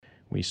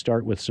We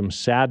start with some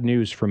sad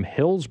news from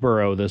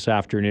Hillsborough this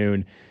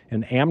afternoon.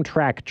 An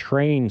Amtrak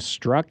train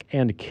struck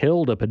and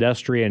killed a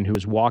pedestrian who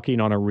was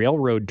walking on a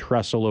railroad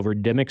trestle over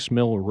Dimmicks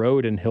Mill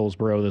Road in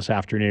Hillsborough this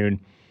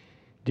afternoon.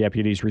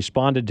 Deputies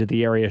responded to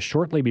the area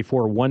shortly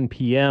before 1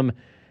 p.m.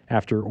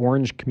 after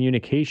Orange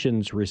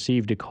Communications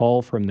received a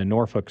call from the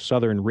Norfolk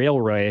Southern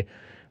Railway.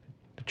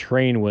 The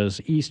train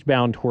was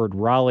eastbound toward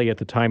Raleigh at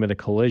the time of the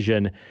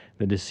collision.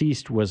 The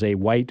deceased was a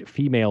white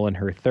female in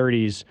her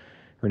 30s.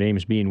 Her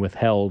name's being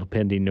withheld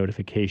pending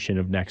notification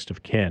of next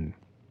of kin.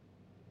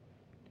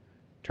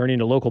 Turning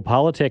to local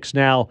politics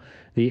now,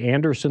 the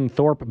Anderson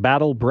Thorpe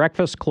Battle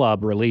Breakfast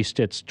Club released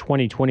its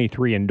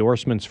 2023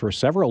 endorsements for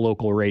several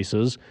local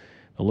races.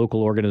 The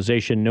local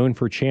organization, known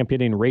for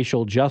championing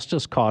racial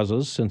justice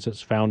causes since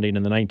its founding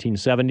in the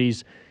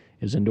 1970s,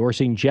 is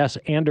endorsing Jess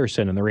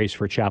Anderson in the race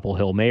for Chapel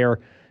Hill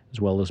mayor,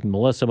 as well as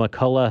Melissa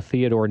McCullough,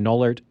 Theodore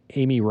Nollert,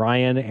 Amy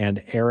Ryan,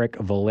 and Eric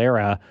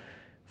Valera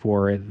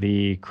for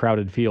the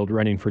crowded field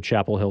running for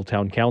Chapel Hill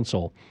Town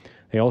Council.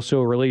 They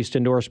also released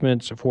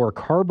endorsements for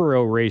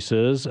Carrboro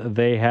races.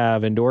 They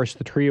have endorsed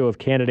the trio of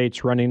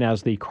candidates running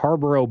as the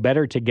Carrboro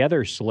Better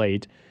Together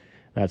slate.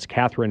 That's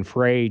Catherine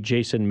Frey,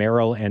 Jason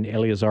Merrill, and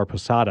Eleazar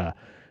Posada.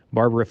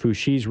 Barbara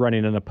Fouchy's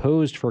running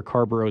unopposed for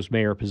Carrboro's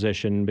mayor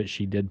position, but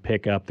she did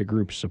pick up the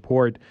group's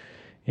support.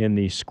 In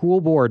the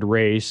school board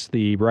race,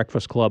 the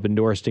Breakfast Club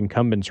endorsed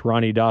incumbents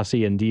Ronnie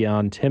Dossie and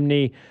Dion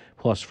Timney,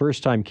 plus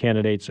first-time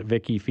candidates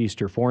Vicky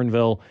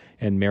Feaster-Fornville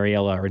and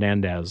Mariela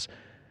Hernandez.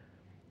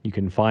 You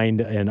can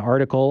find an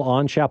article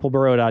on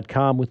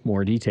chapelboro.com with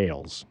more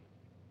details.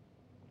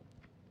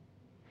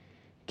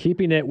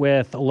 Keeping it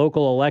with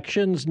local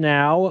elections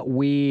now,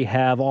 we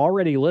have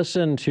already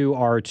listened to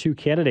our two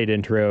candidate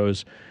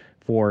intros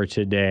for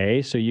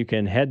today, so you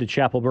can head to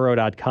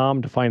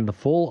chapelboro.com to find the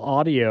full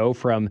audio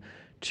from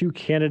two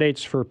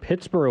candidates for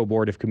Pittsboro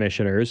Board of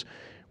Commissioners.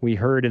 We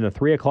heard in the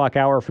 3 o'clock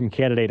hour from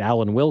candidate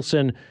Alan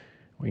Wilson.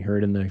 We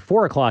heard in the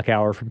 4 o'clock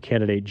hour from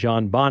candidate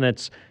John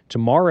Bonnetts.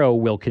 Tomorrow,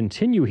 we'll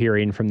continue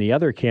hearing from the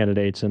other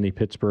candidates in the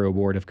Pittsboro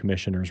Board of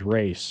Commissioners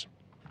race.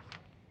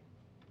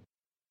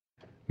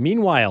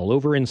 Meanwhile,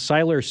 over in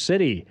Siler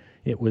City,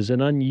 it was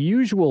an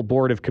unusual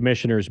Board of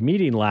Commissioners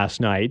meeting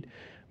last night.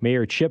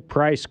 Mayor Chip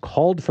Price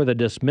called for the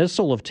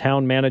dismissal of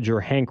town manager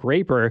Hank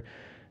Raper,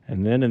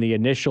 and then in the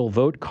initial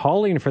vote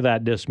calling for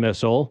that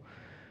dismissal,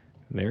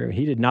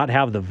 he did not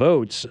have the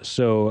votes,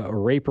 so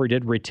Raper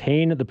did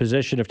retain the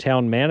position of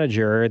town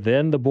manager.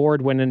 Then the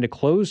board went into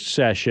closed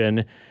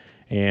session,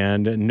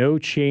 and no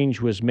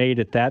change was made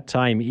at that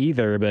time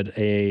either, but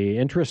a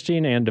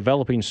interesting and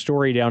developing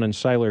story down in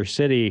Siler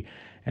City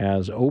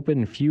as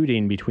open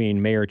feuding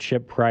between Mayor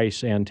Chip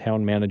Price and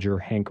town manager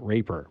Hank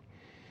Raper.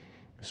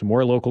 Some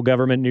more local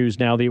government news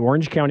now. The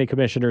Orange County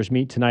Commissioners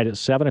meet tonight at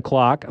 7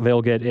 o'clock.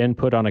 They'll get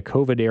input on a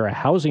COVID-era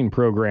housing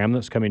program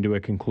that's coming to a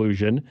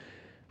conclusion.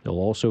 They'll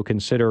also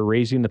consider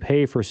raising the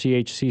pay for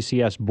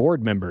CHCCS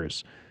board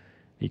members.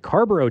 The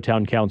Carrboro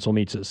Town Council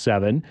meets at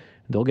 7.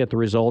 They'll get the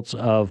results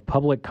of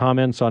public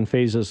comments on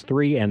phases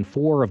 3 and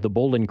 4 of the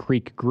Bowling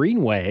Creek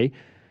Greenway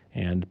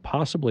and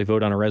possibly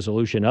vote on a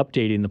resolution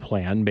updating the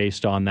plan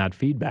based on that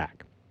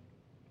feedback.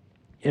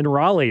 In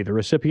Raleigh, the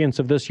recipients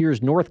of this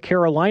year's North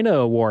Carolina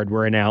Award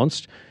were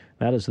announced.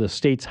 That is the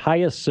state's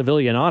highest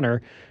civilian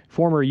honor.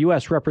 Former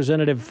U.S.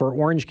 Representative for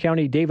Orange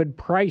County David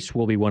Price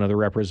will be one of the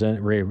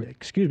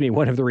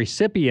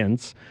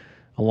recipients,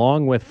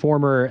 along with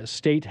former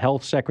State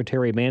Health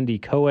Secretary Mandy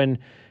Cohen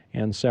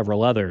and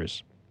several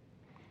others.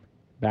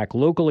 Back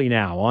locally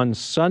now, on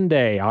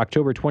Sunday,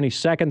 October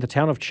 22nd, the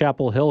town of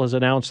Chapel Hill has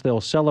announced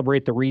they'll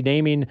celebrate the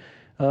renaming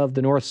of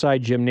the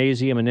Northside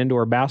Gymnasium and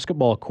indoor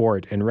basketball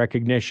court in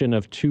recognition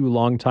of two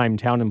longtime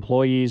town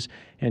employees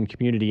and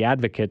community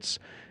advocates,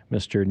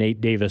 Mr.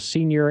 Nate Davis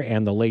Sr.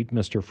 and the late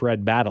Mr.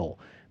 Fred Battle.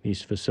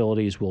 These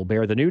facilities will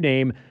bear the new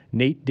name,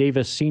 Nate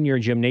Davis Sr.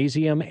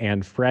 Gymnasium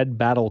and Fred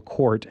Battle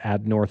Court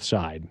at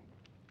Northside.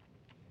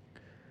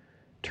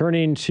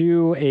 Turning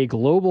to a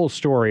global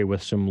story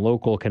with some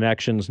local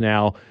connections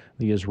now,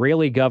 the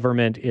Israeli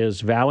government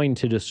is vowing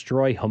to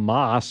destroy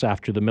Hamas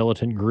after the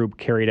militant group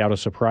carried out a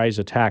surprise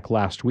attack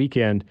last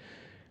weekend.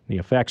 The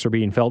effects are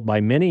being felt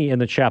by many in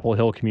the Chapel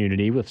Hill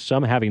community, with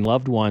some having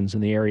loved ones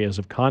in the areas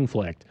of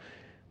conflict.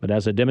 But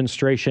as a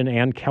demonstration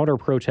and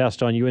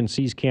counter-protest on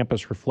UNC's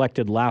campus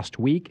reflected last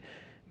week,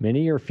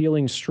 many are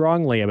feeling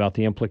strongly about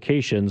the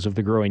implications of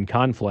the growing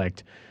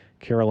conflict.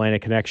 Carolina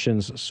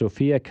Connections'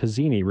 Sophia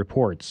Kazini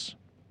reports.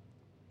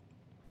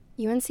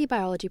 UNC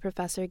biology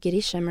professor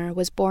Gidi Shimmer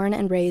was born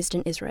and raised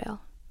in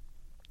Israel.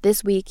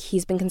 This week,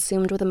 he's been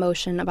consumed with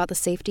emotion about the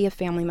safety of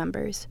family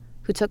members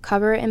who took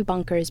cover in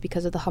bunkers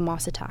because of the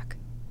Hamas attack.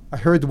 I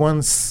heard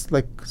once,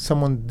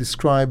 someone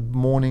describe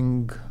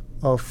mourning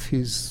of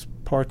his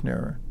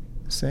partner,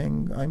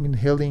 saying, I'm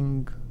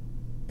inhaling,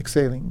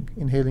 exhaling,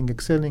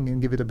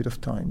 and give it a bit of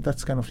time.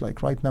 That's kind of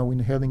right now,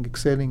 inhaling,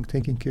 exhaling,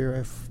 taking care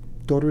of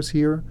daughters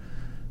here,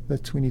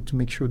 that we need to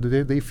make sure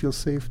that they feel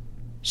safe.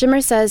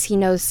 Shimmer says he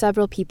knows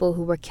several people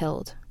who were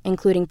killed,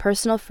 including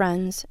personal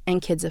friends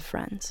and kids of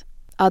friends.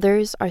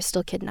 Others are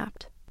still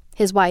kidnapped.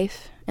 His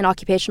wife, an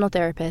occupational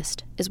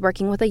therapist, is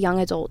working with a young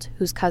adult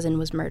whose cousin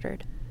was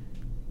murdered.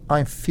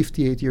 I'm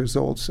 58 years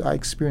old, so I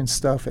experienced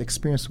stuff. I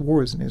experienced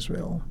wars in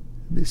Israel.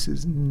 This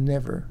has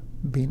never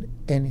been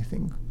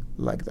anything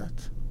like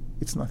that.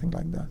 It's nothing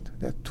like that.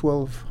 There are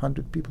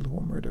 1,200 people who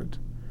were murdered.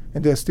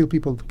 And there are still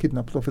people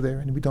kidnapped over there,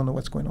 and we don't know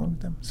what's going on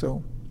with them.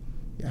 So,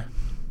 yeah,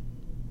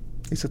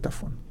 it's a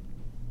tough one.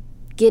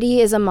 Gidi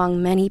is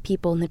among many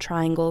people in the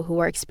Triangle who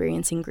are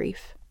experiencing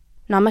grief.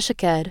 Nama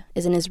Shaked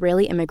is an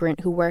Israeli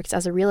immigrant who works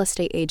as a real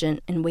estate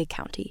agent in Wake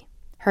County.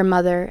 Her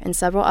mother and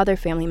several other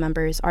family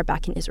members are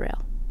back in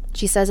Israel.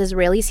 She says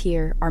Israelis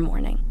here are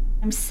mourning.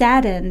 I'm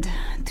saddened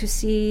to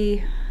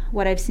see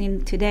what I've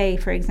seen today.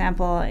 For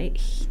example,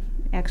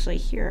 actually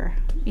here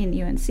in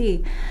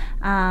UNC,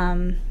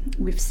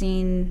 we've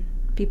seen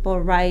people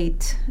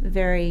write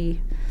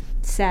very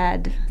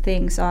sad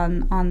things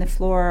on the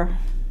floor.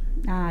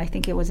 I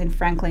think it was in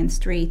Franklin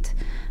Street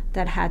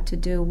that had to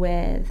do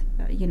with,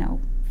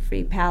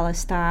 free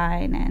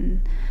Palestine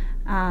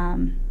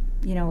and,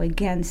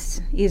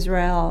 against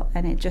Israel.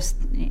 And it just,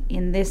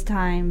 in this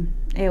time,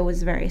 it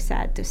was very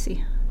sad to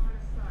see.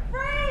 Free,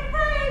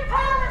 free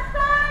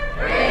Palestine!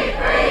 Free,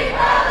 free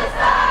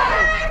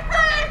Palestine! Free,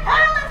 free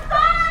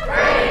Palestine!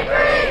 Free,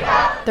 free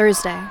Palestine!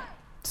 Thursday,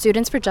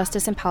 Students for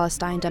Justice in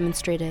Palestine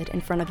demonstrated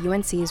in front of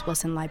UNC's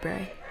Wilson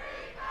Library.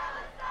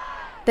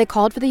 They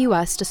called for the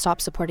U.S. to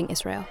stop supporting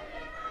Israel.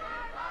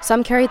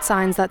 Some carried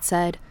signs that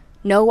said,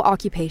 "No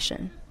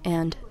occupation,"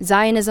 and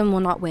 "Zionism will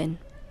not win."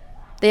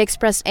 They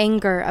expressed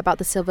anger about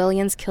the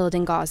civilians killed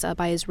in Gaza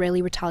by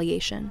Israeli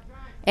retaliation,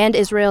 and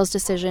Israel's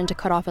decision to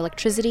cut off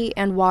electricity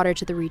and water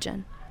to the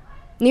region.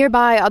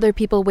 Nearby, other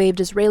people waved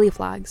Israeli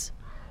flags.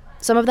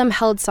 Some of them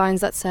held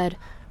signs that said,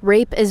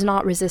 "Rape is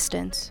not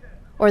resistance,"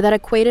 or that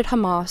equated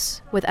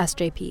Hamas with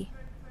SJP.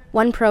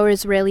 One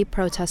pro-Israeli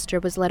protester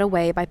was led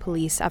away by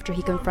police after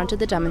he confronted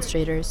the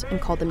demonstrators and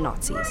called them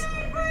Nazis.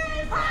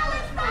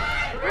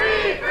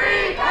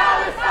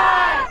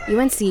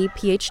 UNC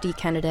PhD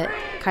candidate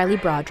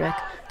Kylie Broderick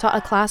taught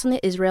a class on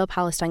the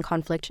Israel-Palestine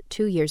conflict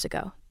 2 years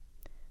ago.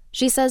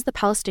 She says the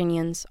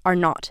Palestinians are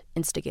not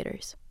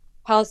instigators.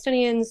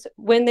 Palestinians,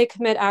 when they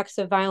commit acts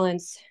of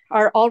violence,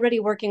 are already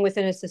working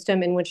within a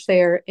system in which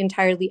they are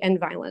entirely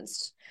end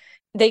violence.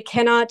 They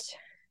cannot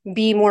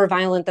be more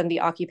violent than the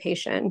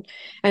occupation.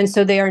 And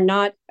so they are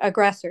not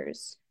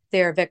aggressors.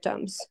 They are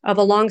victims of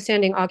a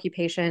longstanding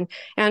occupation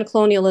and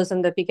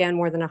colonialism that began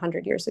more than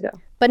 100 years ago.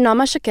 But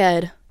Nama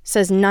Shaked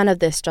says none of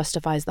this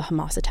justifies the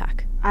Hamas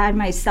attack. I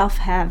myself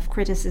have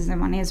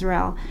criticism on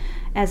Israel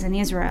as an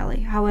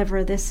Israeli.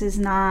 However, this is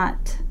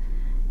not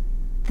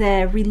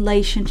the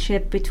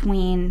relationship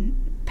between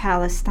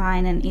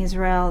Palestine and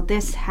Israel.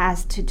 This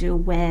has to do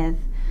with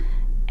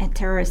a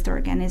terrorist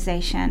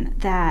organization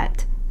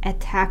that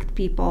attacked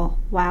people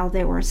while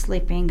they were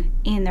sleeping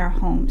in their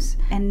homes.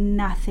 And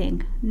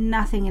nothing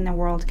in the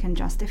world can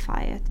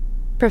justify it.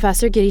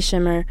 Professor Gidi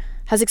Shimmer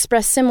has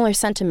expressed similar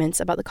sentiments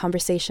about the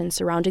conversation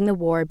surrounding the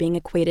war being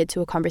equated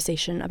to a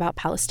conversation about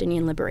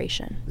Palestinian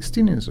liberation. The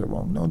Palestinians are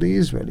wrong. No, the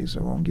Israelis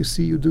are wrong. You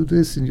see, you do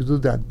this and you do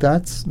that.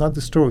 That's not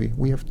the story.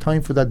 We have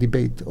time for that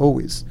debate,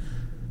 always.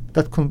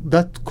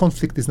 That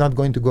conflict is not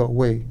going to go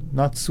away.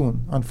 Not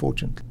soon,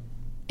 unfortunately.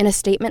 In a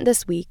statement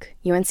this week,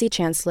 UNC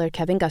Chancellor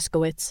Kevin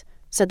Guskowitz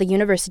said the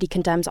university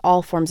condemns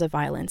all forms of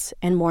violence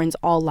and mourns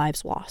all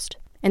lives lost,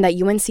 and that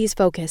UNC's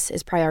focus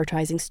is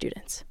prioritizing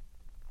students.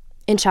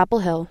 In Chapel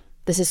Hill,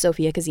 this is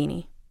Sophia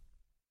Cazzini.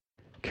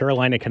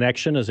 Carolina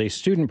Connection is a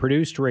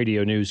student-produced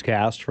radio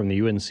newscast from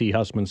the UNC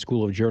Hussman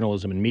School of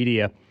Journalism and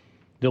Media.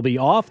 They'll be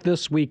off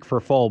this week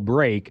for fall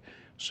break,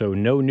 so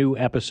no new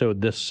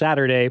episode this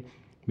Saturday,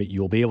 but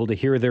you'll be able to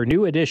hear their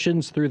new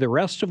editions through the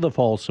rest of the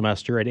fall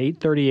semester at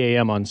 8:30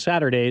 a.m. on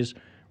Saturdays,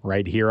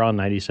 right here on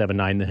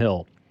 97.9 The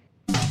Hill.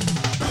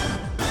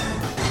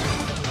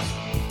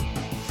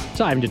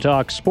 Time to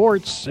talk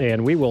sports,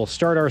 and we will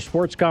start our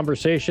sports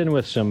conversation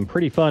with some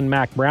pretty fun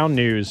Mack Brown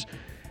news.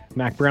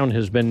 Mack Brown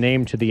has been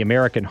named to the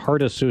American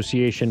Heart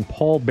Association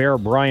Paul Bear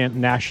Bryant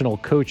National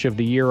Coach of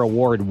the Year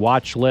Award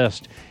watch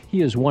list.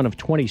 He is one of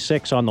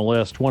 26 on the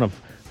list, one of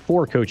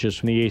 4 coaches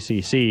from the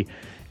ACC.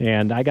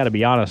 And I got to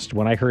be honest,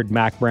 when I heard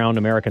Mack Brown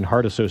American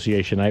Heart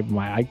Association,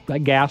 I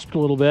gasped a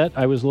little bit.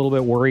 I was a little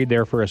bit worried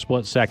there for a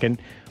split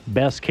second.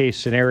 Best case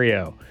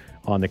scenario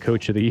on the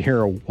Coach of the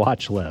Year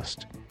watch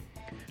list.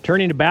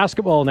 Turning to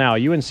basketball now,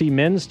 UNC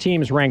men's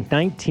teams ranked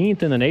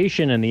 19th in the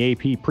nation in the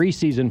AP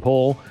preseason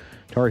poll.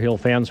 Tar Heel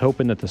fans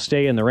hoping that the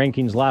stay in the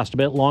rankings last a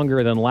bit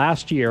longer than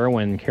last year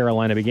when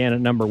Carolina began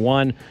at number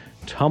 1,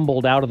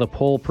 tumbled out of the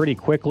poll pretty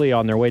quickly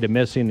on their way to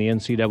missing the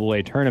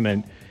NCAA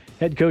tournament.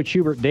 Head coach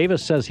Hubert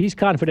Davis says he's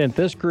confident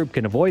this group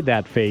can avoid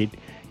that fate.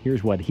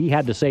 Here's what he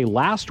had to say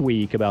last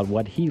week about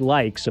what he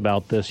likes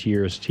about this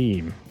year's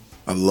team.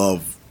 I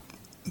love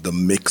the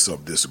mix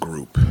of this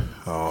group.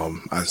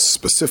 I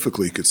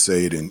specifically could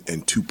say it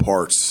in 2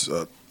 parts.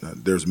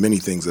 There's many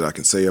things that I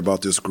can say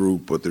about this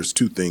group, but there's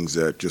 2 things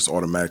that just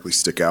automatically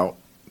stick out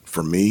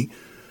for me.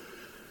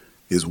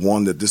 Is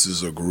one, that this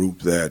is a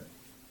group that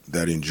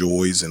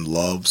enjoys and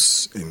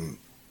loves and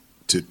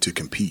to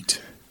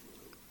compete.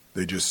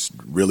 They just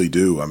really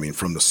do. I mean,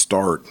 from the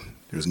start,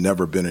 there's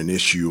never been an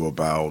issue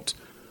about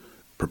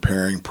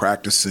preparing,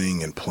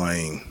 practicing, and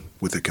playing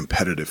with a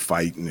competitive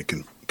fight and a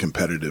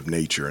competitive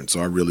nature. And so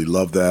I really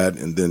love that.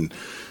 And then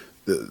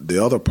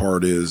the other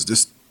part is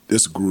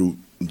this group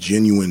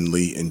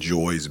genuinely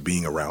enjoys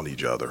being around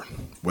each other,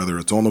 whether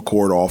it's on the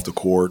court or off the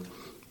court.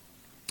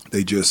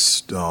 They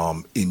just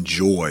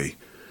enjoy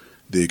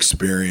the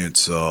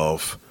experience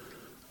of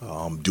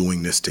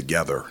doing this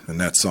together,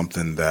 and that's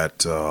something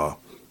that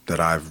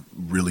I've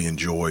really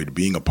enjoyed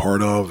being a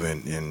part of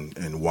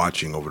and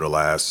watching over the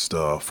last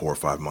 4 or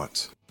 5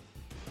 months.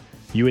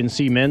 UNC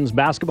men's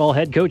basketball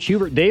head coach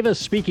Hubert Davis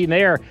speaking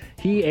there.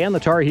 He and the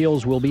Tar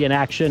Heels will be in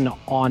action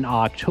on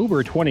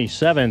October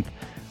 27th.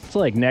 It's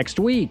like next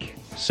week,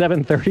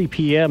 7:30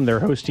 p.m. They're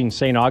hosting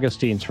St.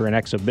 Augustine's for an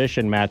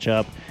exhibition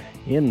matchup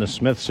in the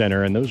Smith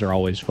Center, and those are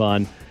always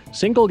fun.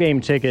 Single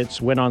game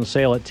tickets went on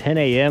sale at 10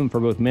 a.m. for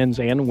both men's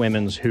and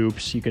women's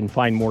hoops. You can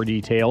find more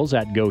details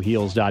at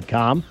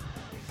goheels.com.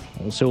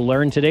 Also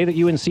learned today that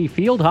UNC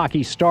field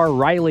hockey star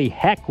Riley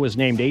Heck was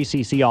named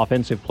ACC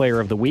Offensive Player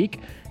of the Week.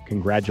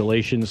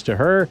 Congratulations to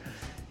her.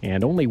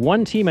 And only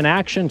one team in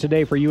action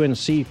today for UNC,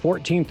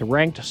 14th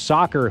ranked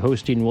soccer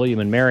hosting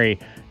William & Mary.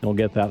 They'll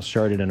get that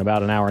started in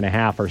about an hour and a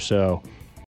half or so.